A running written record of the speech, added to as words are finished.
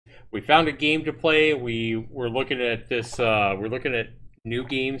we found a game to play. We were looking at this. We're looking at new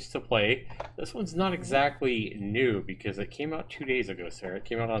games to play. This one's not exactly new because it came out 2 days ago, Sarah. It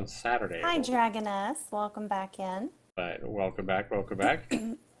came out on Saturday. Hi, Dragoness. Welcome back in. But welcome back, welcome back.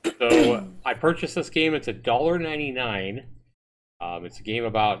 So I purchased this game. It's $1.99. It's a game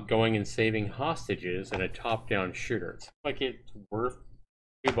about going and saving hostages in a top-down shooter. It's like it's worth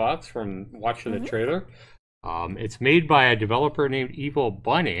 $2 from watching the trailer. It's made by a developer named Evil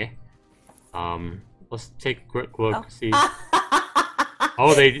Bunny. Let's take a quick look. See.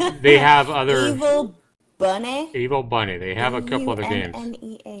 Oh, they have other Evil Bunny. Evil Bunny. They have a couple other games.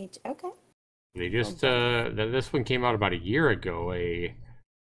 N-E-H. Okay. They just this one came out about a year ago. A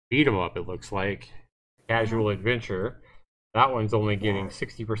beat 'em up. It looks like casual adventure. That one's only getting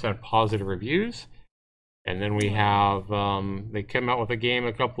 60% positive reviews. And then we have they came out with a game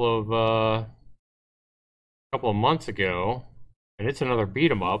a couple of months ago, and it's another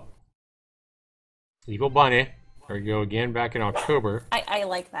beat 'em up. Evil Bunny. There we go again, back in October. I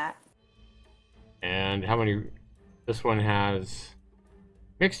like that. And how many? This one has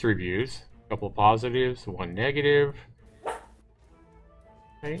mixed reviews. A couple of positives, one negative.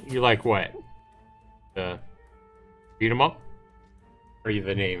 Okay. You like what? The beat 'em up? Or are you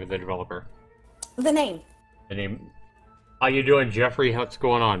the name of the developer? The name. The name. How you doing, Jeffrey? What's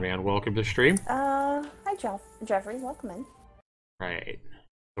going on, man? Welcome to the stream. Hi, Jeffrey. Welcome in. Right.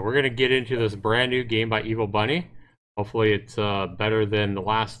 So we're gonna get into this brand new game by Evil Bunny. Hopefully, it's better than the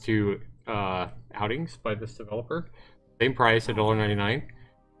last two outings by this developer. Same price, $1.99.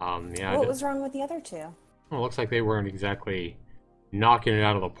 Yeah. What was wrong with the other two? Well, it looks like they weren't exactly knocking it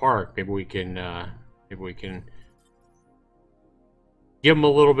out of the park. Maybe we can give them a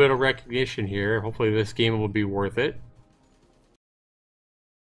little bit of recognition here. Hopefully, this game will be worth it.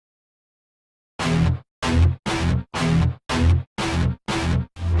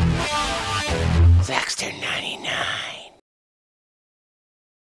 Zaxtor 99.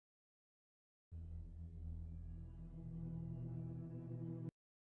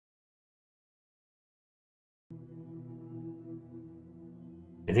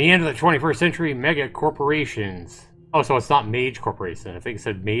 At the end of the 21st century, mega corporations. Oh, so it's not Mage Corporation. I think it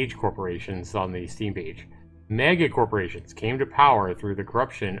said Mage Corporations on the Steam page. Mega corporations came to power through the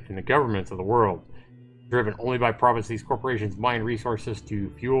corruption in the governments of the world. Driven only by profits, these corporations mine resources to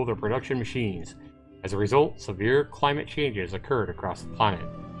fuel their production machines. As a result, severe climate changes occurred across the planet.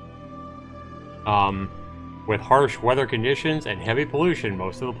 With harsh weather conditions and heavy pollution,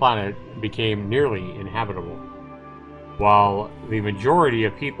 most of the planet became nearly inhabitable. While the majority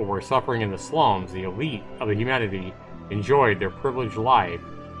of people were suffering in the slums, the elite of the humanity enjoyed their privileged life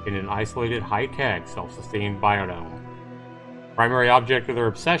in an isolated, high-tech, self-sustained biodome. Primary object of their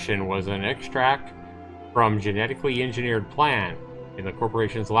obsession was an extract from genetically engineered plant in the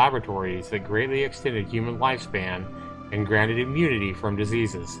corporation's laboratories that greatly extended human lifespan and granted immunity from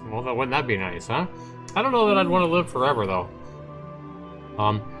diseases. Well, wouldn't that be nice, huh? I don't know that I'd want to live forever, though.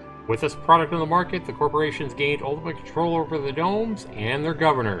 With this product on the market, the corporations gained ultimate control over the domes and their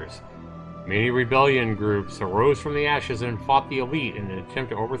governors. Many rebellion groups arose from the ashes and fought the elite in an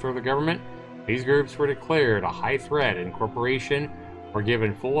attempt to overthrow the government. These groups were declared a high threat, and corporation were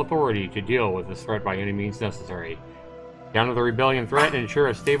given full authority to deal with this threat by any means necessary. To counter the rebellion threat and ensure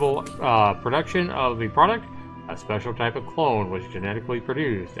a stable production of the product, a special type of clone was genetically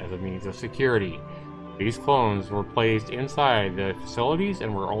produced as a means of security. These clones were placed inside the facilities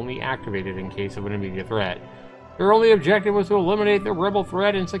and were only activated in case of an immediate threat. Their only objective was to eliminate the rebel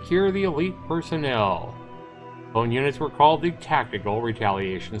threat and secure the elite personnel. Clone units were called the Tactical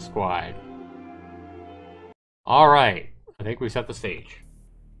Retaliation Squad. Alright, I think we set the stage.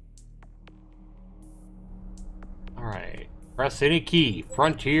 Alright, press any key.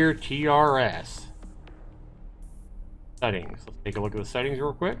 Frontier TRS. Settings. Let's take a look at the settings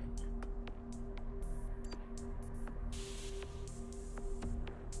real quick.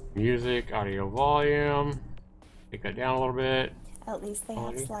 Music, audio volume. Take that down a little bit. At least they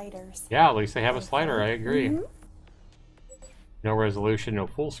have sliders. Yeah, at least they have a slider. I agree. No resolution, no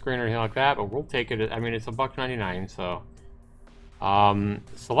full screen or anything like that, but we'll take it. I mean, it's $1.99, so.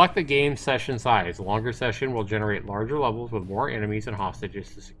 Select the game session size. A longer session will generate larger levels with more enemies and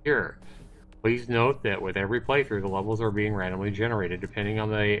hostages to secure. Please note that with every playthrough, the levels are being randomly generated depending on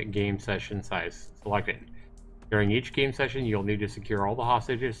the game session size selected. During each game session, you'll need to secure all the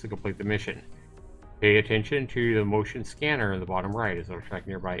hostages to complete the mission. Pay attention to the motion scanner in the bottom right as it'll track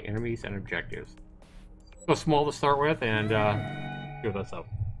nearby enemies and objectives. Go small to start with and see what's up.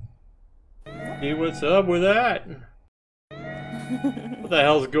 See what's up with that? What the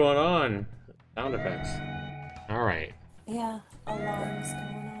hell's going on? Sound effects. Alright. Yeah, alarms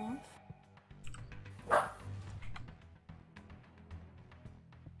going off.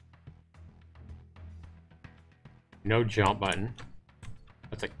 No jump button.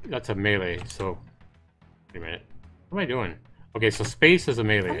 That's a melee, so... Wait a minute. What am I doing? Okay, so space is a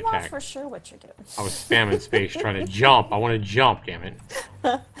melee I'm attack. not for sure what you're doing. I was spamming space trying to jump. I want to jump, damn it.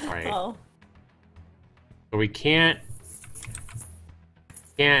 Alright. Oh. So we can't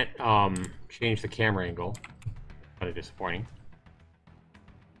change the camera angle. Kind of disappointing.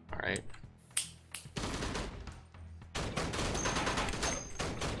 Alright.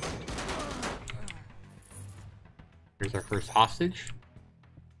 Here's our first hostage.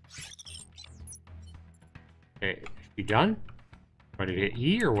 Okay, you done? Ready to hit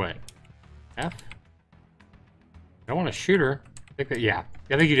E or what? F? I don't want to shoot her. I think that, yeah.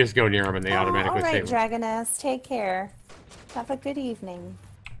 I think you just go near them and they automatically all right, save them. Dragoness. Take care. Have a good evening.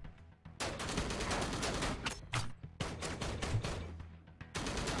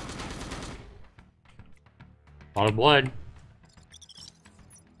 A lot of blood.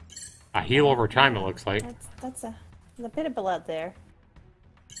 I heal over time, it looks like. That's a bit of blood there.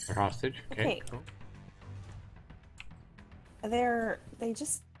 They're hostage. Okay. They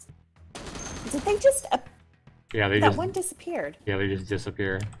just... Did they just... Yeah, they that just... one disappeared. Yeah, they just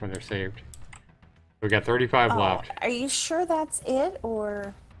disappear when they're saved. We got 35 left. Are you sure that's it,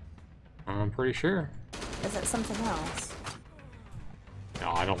 or... I'm pretty sure. Is it something else? No,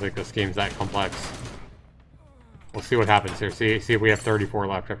 I don't think this game's that complex. We'll see what happens here. See if we have 34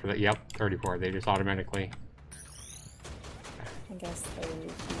 left after that. Yep, 34. They just automatically... I guess you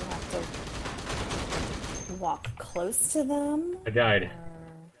have to walk close to them. I died.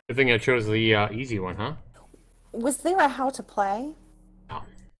 Good thing I chose the easy one, huh? Was there a how to play? No.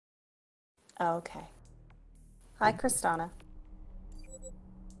 Oh, okay. Hi, Kristana.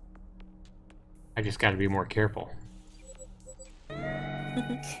 I just gotta be more careful.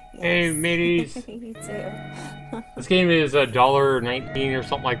 Yes. Hey, mateys! Me too. This game is $1.19 or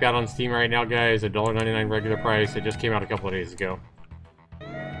something like that on Steam right now, guys. $1.99 regular price. It just came out a couple of days ago.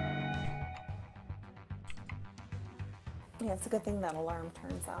 Yeah, it's a good thing that alarm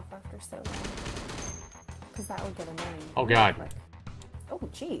turns off after so long. Because that would get annoying. Oh, God. Oh,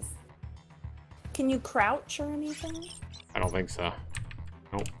 jeez. Can you crouch or anything? I don't think so.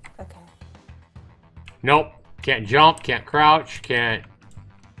 Nope. Okay. Nope. Can't jump, can't crouch, can't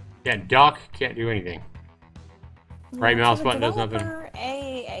duck, can't do anything. Right mouse button does nothing.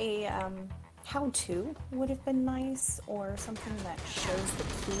 A how-to would have been nice, or something that shows the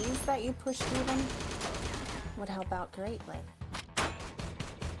keys that you push through them would help out greatly.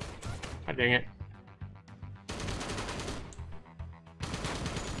 God dang it.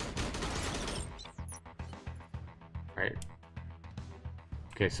 Alright.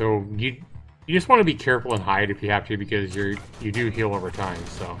 Okay, so you just want to be careful and hide if you have to, because you do heal over time,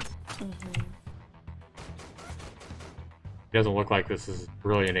 so. Mm-hmm. It doesn't look like this is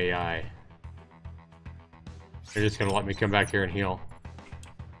really an AI. They're just gonna let me come back here and heal.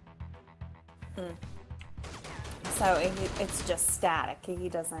 So it's just static. He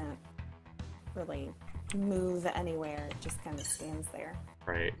doesn't really move anywhere. It just kind of stands there.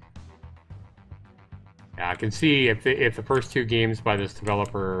 Right. Yeah, I can see if the first two games by this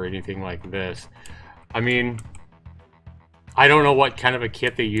developer or anything like this. I mean, I don't know what kind of a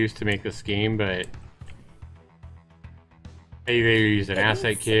kit they used to make this game, but maybe they used an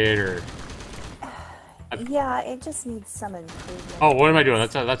asset kit or. Yeah, it just needs some improvement. Oh, what am I doing?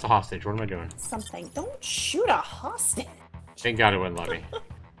 That's a hostage. What am I doing? Something. Don't shoot a hostage. Thank God it wouldn't let me.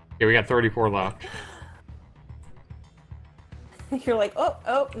 Okay, we got 34 left. You're like,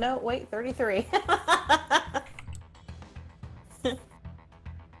 oh, no, wait, 33.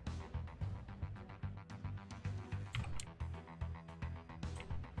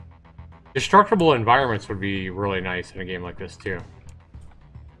 Destructible environments would be really nice in a game like this too.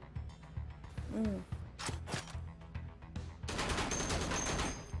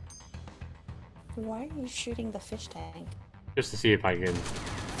 Why are you shooting the fish tank? Just to see if I can.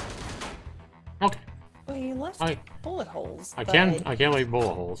 Okay. Well, you left bullet holes. I can leave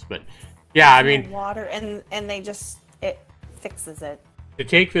bullet holes, but yeah, I mean, water and it fixes it. to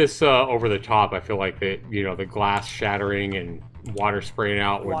take this over the top, I feel like the glass shattering and water spraying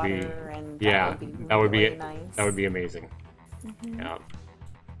out would be that would be nice. That would be amazing. Yeah.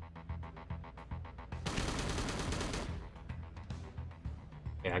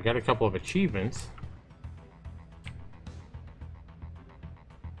 Yeah, I got a couple of achievements.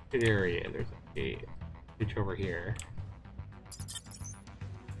 Good area. There's a ditch over here.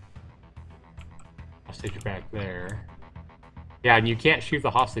 Hostage back there. Yeah, and you can't shoot the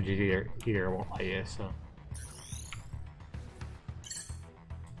hostages either. It won't let you.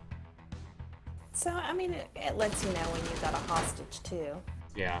 So I mean, it lets you know when you've got a hostage too.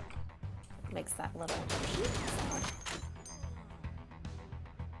 Yeah. It makes that little sound.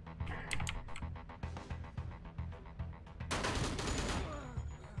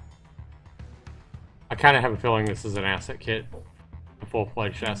 I kind of have a feeling this is an asset kit, a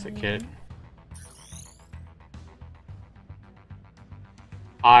full-fledged asset kit.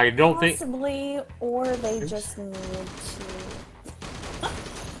 I don't think... Possibly, or they just need to...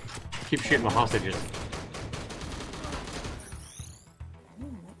 Keep shooting the hostages.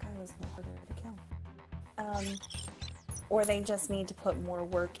 That guy was harder to kill. Or they just need to put more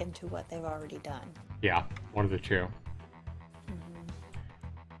work into what they've already done. Yeah, one of the two.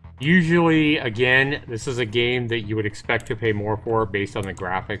 Usually, again, this is a game that you would expect to pay more for based on the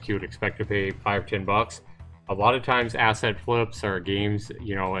graphics. You would expect to pay $5-10. A lot of times, asset flips are games,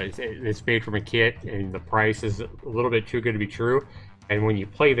 you know, it's made from a kit, and the price is a little bit too good to be true. And when you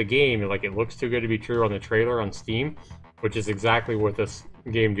play the game, like, it looks too good to be true on the trailer on Steam, which is exactly what this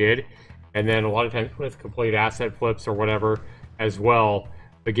game did. And then a lot of times with complete asset flips or whatever as well,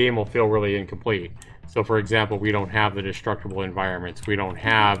 the game will feel really incomplete. So, for example, we don't have the destructible environments. We don't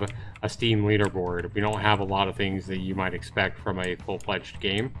have a Steam leaderboard. We don't have a lot of things that you might expect from a full-fledged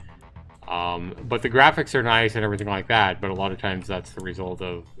game. But the graphics are nice and everything like that, but a lot of times that's the result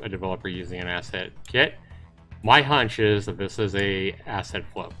of a developer using an asset kit. My hunch is that this is a asset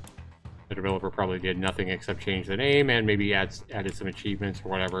flip. The developer probably did nothing except change the name and maybe added some achievements or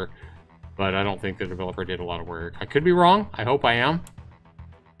whatever, but I don't think the developer did a lot of work. I could be wrong. I hope I am.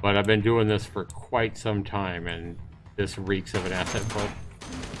 But I've been doing this for quite some time, and this reeks of an asset flip.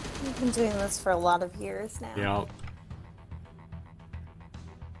 You've been doing this for a lot of years now. Yeah.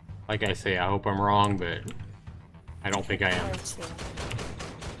 Like I say, I hope I'm wrong, but I don't think I am.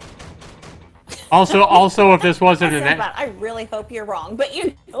 Also, if this wasn't I really hope you're wrong, but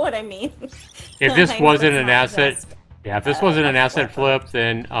you know what I mean. If this wasn't an asset, if this wasn't an asset flip,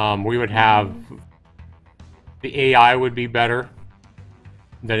 then we would have the AI would be better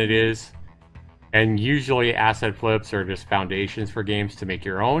than it is. And usually asset flips are just foundations for games to make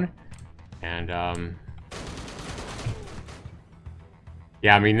your own. And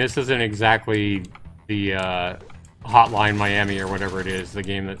yeah, I mean, this isn't exactly the Hotline Miami or whatever it is, the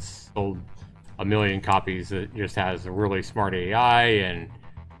game that's sold 1 million copies. It just has a really smart AI and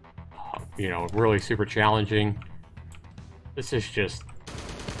you know, really super challenging. This is just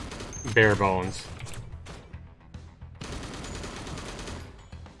bare bones.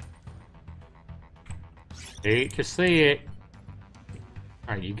 Hate to say it.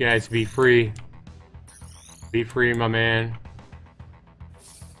 Alright, you guys be free. Be free, my man.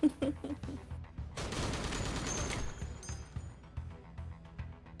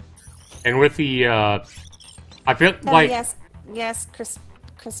 And with the, I feel like... Yes,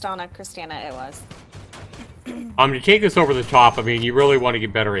 Christina, it was. To take this over the top, I mean, you really want to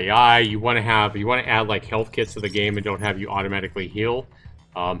get better AI. You want to add, like, health kits to the game and don't have you automatically heal.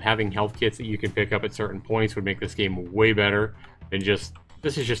 Having health kits that you can pick up at certain points would make this game way better than just...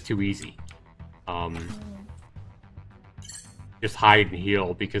 This is just too easy. Just hide and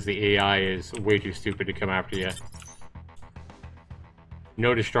heal because the AI is way too stupid to come after you.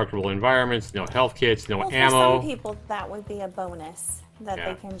 No destructible environments, no health kits, no ammo. For some people, that would be a bonus, that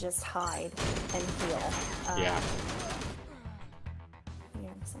they can just hide and heal. Yeah.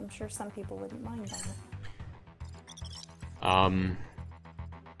 So I'm sure some people wouldn't mind that.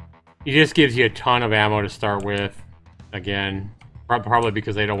 It just gives you a ton of ammo to start with. Again, probably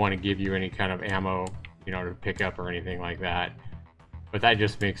because they don't want to give you any kind of ammo, you know, to pick up or anything like that. But that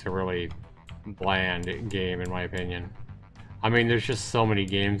just makes a really bland game, in my opinion. I mean, there's just so many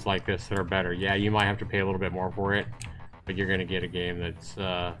games like this that are better. Yeah, you might have to pay a little bit more for it, but you're going to get a game that's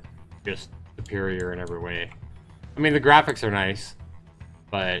just superior in every way. I mean, the graphics are nice,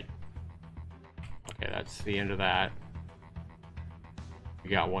 but... Okay, that's the end of that. You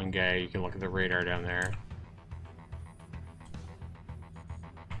got one guy, you can look at the radar down there.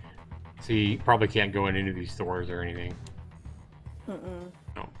 See, you probably can't go in any of these stores or anything. No.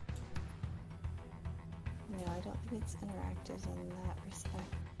 No, I don't think it's interactive in that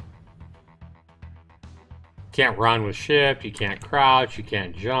respect. Can't run with shift, you can't crouch, you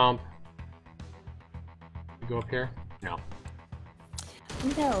can't jump. You go up here? No. No,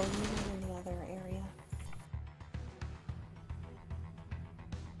 you go in the other area.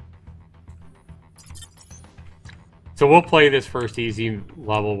 So we'll play this first easy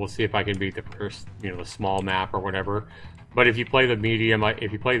level. We'll see if I can beat the first, you know, the small map or whatever. But if you play the medium,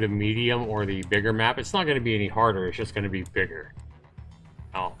 or the bigger map, it's not going to be any harder. It's just going to be bigger.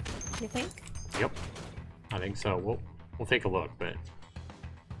 Oh. You think? Yep. I think so. We'll take a look, but.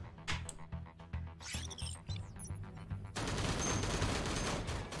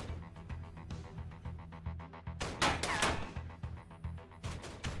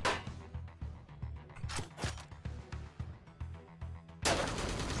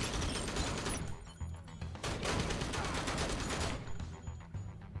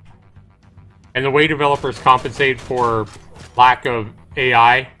 And the way developers compensate for lack of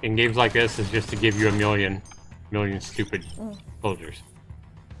AI in games like this is just to give you a million stupid soldiers.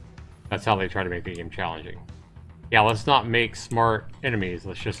 That's how they try to make the game challenging. Yeah, let's not make smart enemies.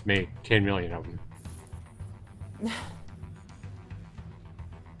 Let's just make 10 million of them.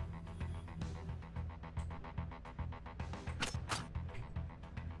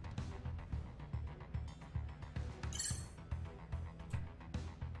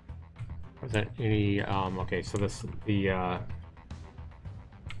 Was that any, okay, so this, There's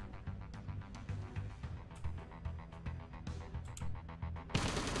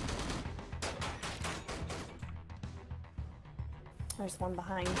one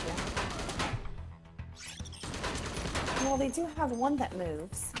behind you. Well, they do have one that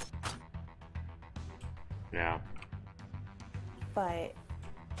moves. Yeah. But I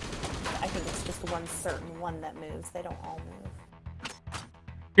think it's just one certain one that moves. They don't all move.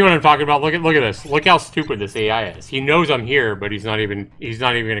 You know what I'm talking about? Look at this. Look how stupid this AI is. He knows I'm here, but he's not even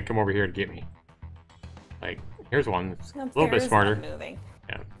gonna come over here to get me. Like, here's one that's a little bit smarter. Moving.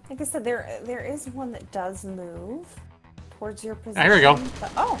 Yeah. Like I said, there is one that does move towards your position. Here we go.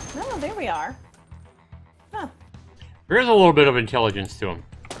 But, oh, no, there we are. Huh. There is a little bit of intelligence to him.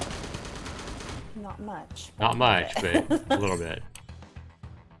 Not much. Not much, but a little bit.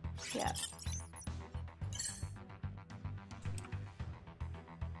 Yeah.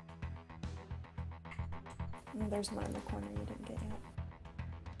 There's one in the corner you didn't get yet.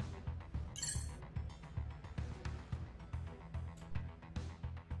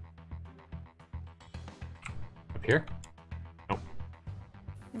 Up here? Nope.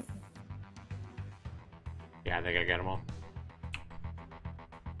 Yeah, I think I got them all.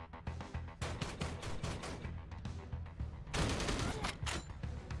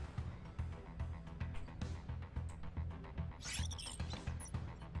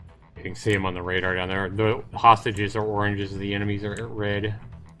 You can see them on the radar down there. The hostages are oranges, the enemies are red.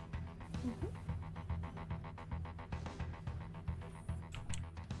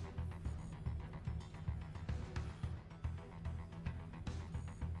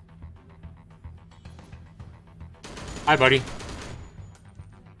 Hi, buddy.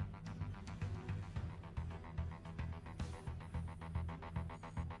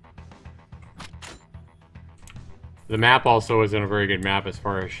 The map also isn't a very good map as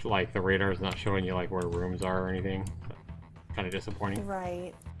far as, like, the radar is not showing you, like, where rooms are or anything. Kind of disappointing.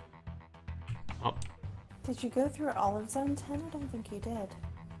 Right. Oh. Did you go through all of Zone 10? I don't think you did.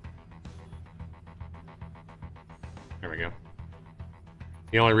 There we go.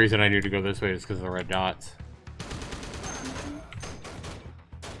 The only reason I knew to go this way is because of the red dots.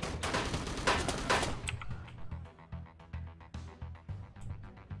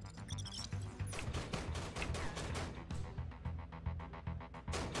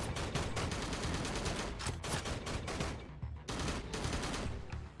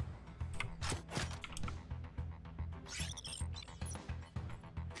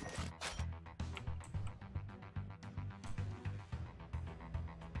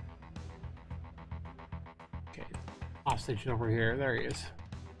 Okay, hostage over here. There he is.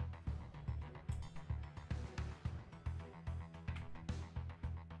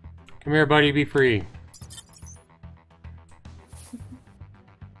 Come here, buddy. Be free.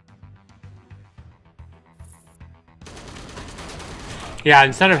 Yeah,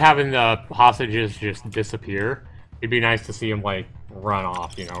 instead of having the hostages just disappear, it'd be nice to see them, like, run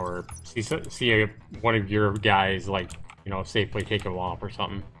off, you know, or see one of your guys, like, you know, safely take them off or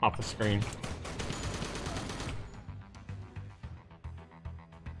something off the screen.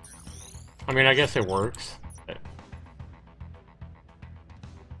 I mean, I guess it works. But...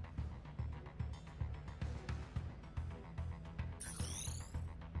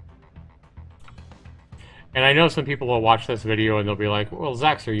 And I know some people will watch this video and they'll be like, well,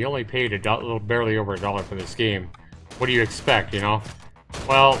 Zaxter, you only paid barely over $1 for this game. What do you expect, you know?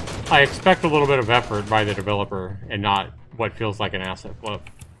 Well, I expect a little bit of effort by the developer and not what feels like an asset flip.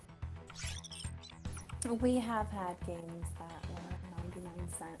 We have had games that were 99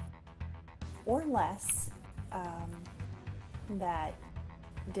 cents or less that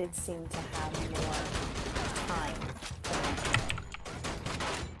did seem to have more time.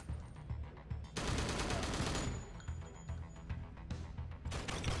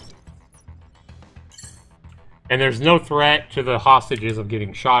 And there's no threat to the hostages of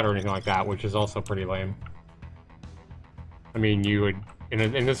getting shot or anything like that, which is also pretty lame. I mean, you would,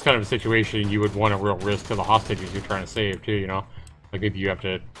 in this kind of a situation, you would want a real risk to the hostages you're trying to save, too, you know? Like, if you have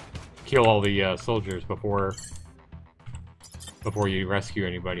to kill all the soldiers before you rescue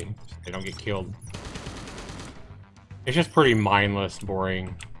anybody, so they don't get killed. It's just pretty mindless,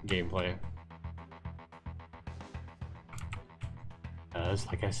 boring gameplay. because,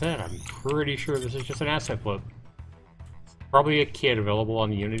 like I said, I'm pretty sure this is just an asset flip. It's probably a kit available on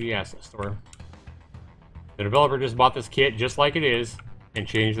the Unity asset store. The developer just bought this kit just like it is, and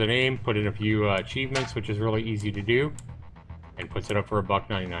changed the name, put in a few achievements, which is really easy to do, and puts it up for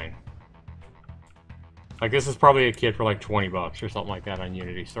 $1.99. Like, this is probably a kit for like 20 bucks or something like that on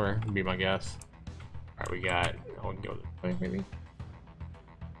Unity store, would be my guess. Alright, we got... Oh, we can go this way, maybe?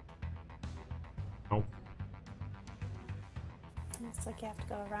 Nope. Looks like you have to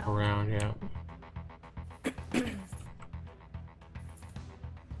go around. Around, yeah. I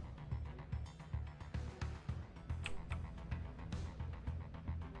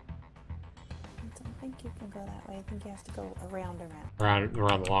don't think you can go that way. I think you have to go around. Around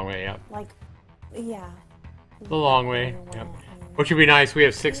the long way, yep. Like, yeah. The long way, yep. Which would be nice. We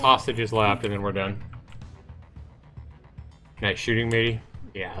have 6 hostages left, and then we're done. Nice shooting, matey.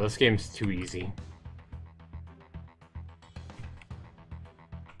 Yeah, this game's too easy.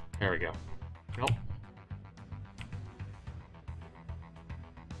 There we go. Nope.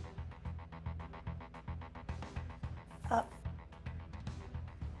 Up.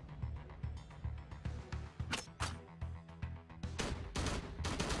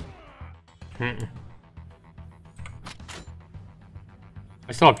 I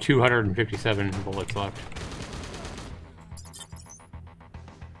still have 257 bullets left.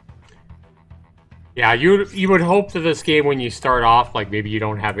 Yeah, you would hope that this game, when you start off, like maybe you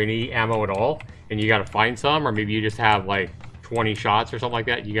don't have any ammo at all, and you gotta find some, or maybe you just have like 20 shots or something like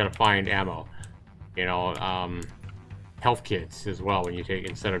that. You gotta find ammo. You know, health kits as well when you take,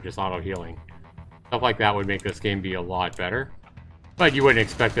 instead of just auto healing. Stuff like that would make this game be a lot better. But you wouldn't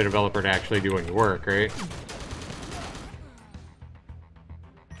expect the developer to actually do any work, right?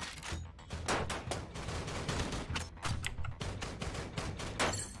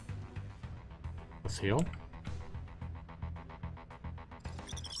 Let's heal.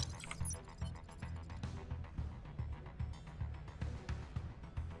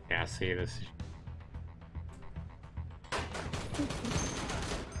 Yeah, see this.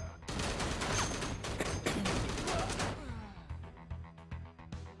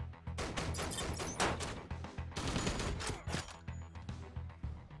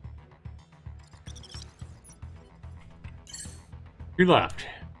 Two left.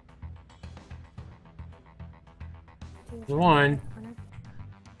 One.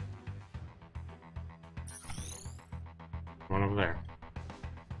 One over there.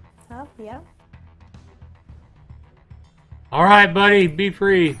 Oh, yeah. All right, buddy, be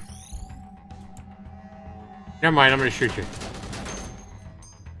free. Never mind, I'm gonna shoot you.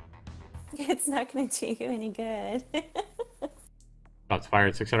 It's not going to do you any good. Shots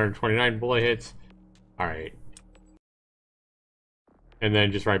fired, 629 bullet hits. All right. And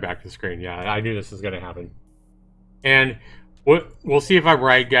then just right back to the screen. Yeah, I knew this was gonna happen. And what we'll see if I'm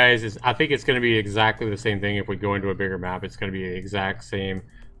right, guys. Is I think it's gonna be exactly the same thing if we go into a bigger map. It's gonna be the exact same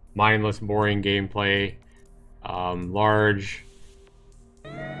mindless, boring gameplay. Large.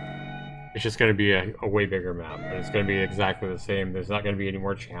 It's just going to be a way bigger map, but it's going to be exactly the same. There's not going to be any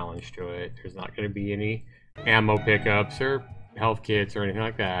more challenge to it. There's not going to be any ammo pickups or health kits or anything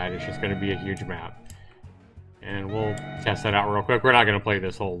like that. It's just going to be a huge map. And we'll test that out real quick. We're not going to play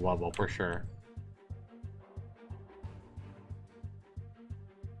this whole level for sure.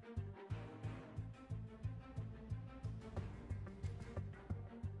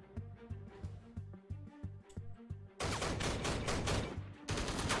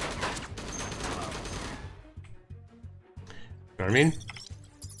 You know what I mean?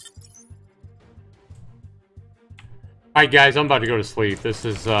 Alright guys, I'm about to go to sleep. This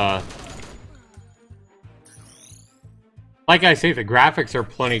is, like I say, the graphics are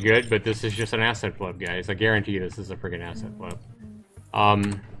plenty good, but this is just an asset flip, guys. I guarantee you this is a freaking asset flip.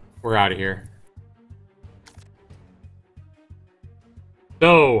 We're out of here.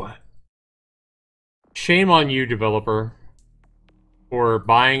 So, shame on you, developer, for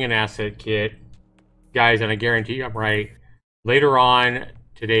buying an asset kit. Guys, and I guarantee you I'm right. Later on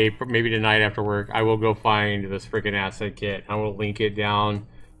today, maybe tonight after work, I will go find this freaking asset kit. I will link it down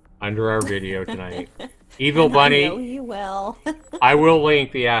under our video tonight. Evil Bunny. I know you will. I will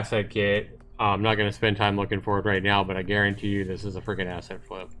link the asset kit. I'm not going to spend time looking for it right now, but I guarantee you this is a freaking asset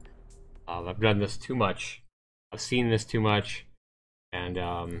flip. I've done this too much. I've seen this too much. And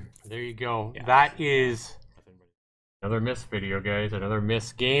there you go. Yeah. That is another M.I.S.S video, guys. Another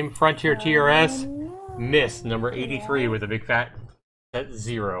M.I.S.S game. Frontier TRS. No. M.I.S.S number 83 with a big fat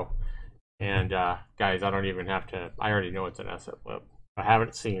 0. And guys, I don't even have to. I already know it's an asset flip. I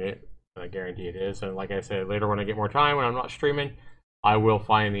haven't seen it, but I guarantee it is. And like I said, later when I get more time, when I'm not streaming, I will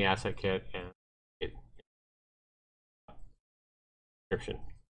find the asset kit and description.